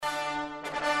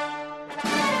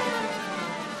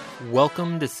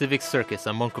Welcome to Civic Circus.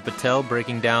 I'm Ankur Patel,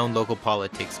 breaking down local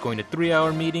politics, going to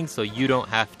 3-hour meetings so you don't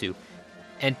have to.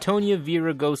 Antonia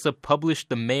Villaregosa published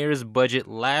the mayor's budget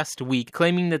last week,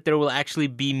 claiming that there will actually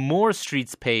be more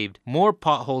streets paved, more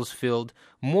potholes filled,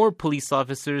 more police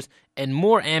officers, and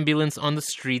more ambulance on the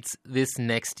streets this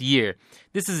next year.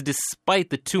 This is despite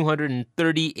the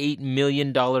 $238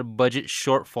 million budget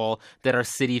shortfall that our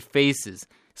city faces.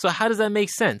 So how does that make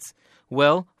sense?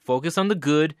 Well, focus on the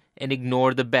good and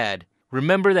ignore the bad.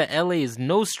 Remember that LA is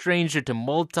no stranger to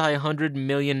multi-$100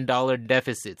 million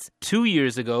deficits. 2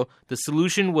 years ago, the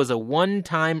solution was a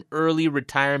one-time early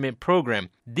retirement program.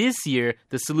 This year,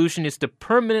 the solution is to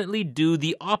permanently do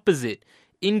the opposite.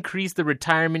 Increase the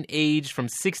retirement age from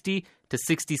 60 to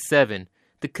 67.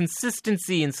 The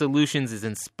consistency in solutions is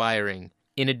inspiring.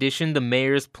 In addition, the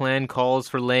mayor's plan calls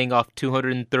for laying off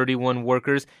 231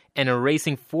 workers and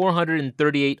erasing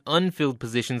 438 unfilled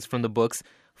positions from the books,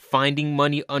 finding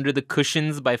money under the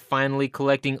cushions by finally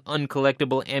collecting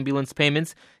uncollectible ambulance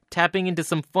payments, tapping into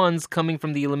some funds coming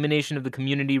from the elimination of the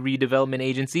Community Redevelopment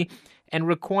Agency, and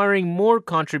requiring more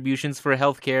contributions for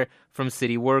healthcare from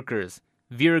city workers.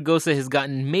 Villaregosa has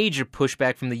gotten major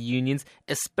pushback from the unions,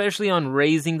 especially on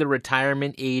raising the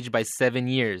retirement age by 7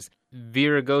 years.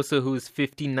 Villaregosa, who is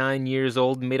 59 years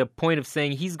old, made a point of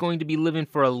saying he's going to be living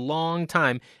for a long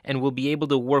time and will be able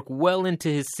to work well into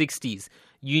his 60s.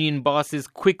 Union bosses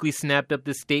quickly snapped up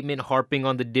this statement, harping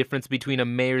on the difference between a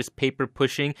mayor's paper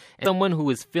pushing and someone who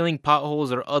is filling potholes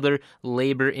or other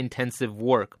labor-intensive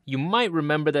work. You might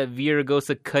remember that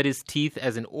Villaregosa cut his teeth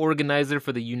as an organizer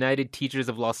for the United Teachers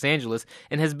of Los Angeles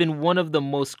and has been one of the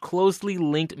most closely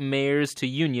linked mayors to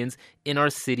unions in our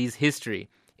city's history.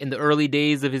 In the early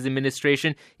days of his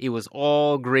administration, it was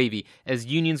all gravy, as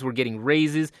unions were getting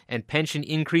raises and pension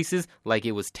increases like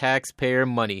it was taxpayer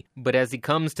money. But as he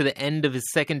comes to the end of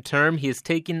his second term, he has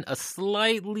taken a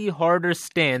slightly harder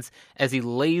stance as he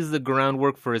lays the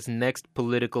groundwork for his next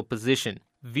political position.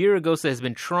 Villaregosa has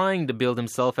been trying to build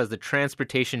himself as the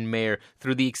transportation mayor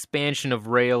through the expansion of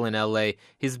rail in LA.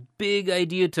 His big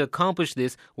idea to accomplish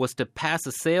this was to pass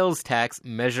a sales tax,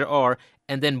 Measure R,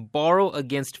 and then borrow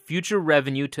against future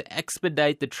revenue to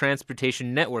expedite the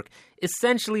transportation network,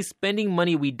 essentially spending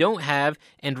money we don't have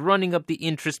and running up the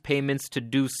interest payments to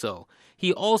do so.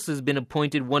 He also has been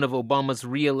appointed one of Obama's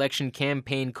re-election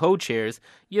campaign co-chairs,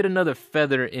 yet another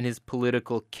feather in his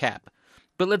political cap.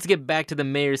 But let's get back to the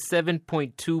mayor's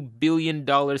 $7.2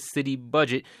 billion city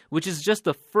budget, which is just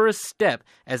the first step,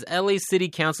 as LA City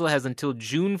Council has until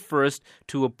June 1st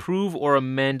to approve or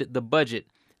amend the budget.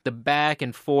 The back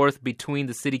and forth between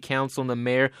the city council and the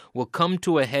mayor will come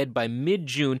to a head by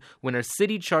mid-June when our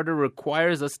city charter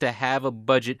requires us to have a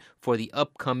budget for the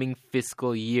upcoming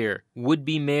fiscal year.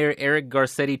 Would-be Mayor Eric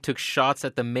Garcetti took shots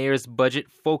at the mayor's budget,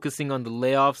 focusing on the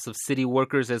layoffs of city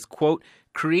workers as, quote,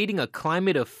 creating a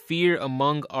climate of fear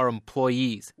among our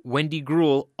employees. Wendy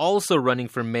Gruhl, also running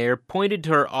for mayor, pointed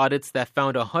to her audits that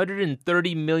found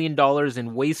 $130 million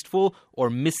in wasteful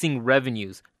or missing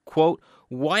revenues. Quote,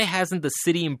 why hasn't the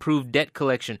city improved debt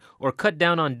collection or cut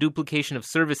down on duplication of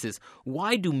services?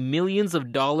 Why do millions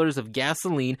of dollars of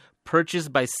gasoline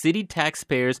purchased by city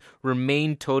taxpayers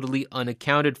remain totally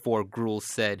unaccounted for, Gruhl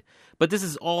said. But this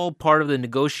is all part of the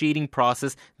negotiating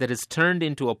process that has turned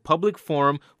into a public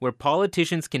forum where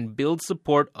politicians can build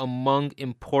support among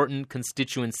important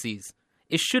constituencies.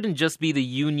 It shouldn't just be the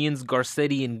unions,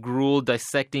 Garcetti and Gruhl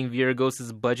dissecting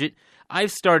Villaregosa's budget.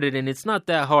 I've started and it's not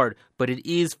that hard, but it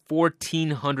is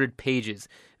 1,400 pages.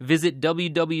 Visit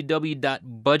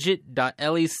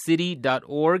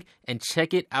www.budget.lacity.org and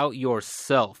check it out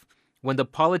yourself. When the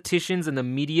politicians and the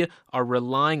media are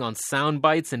relying on sound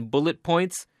bites and bullet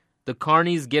points, the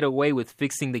carnies get away with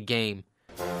fixing the game.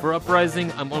 For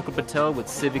Uprising, I'm Ankur Patel with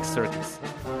Civic Circus.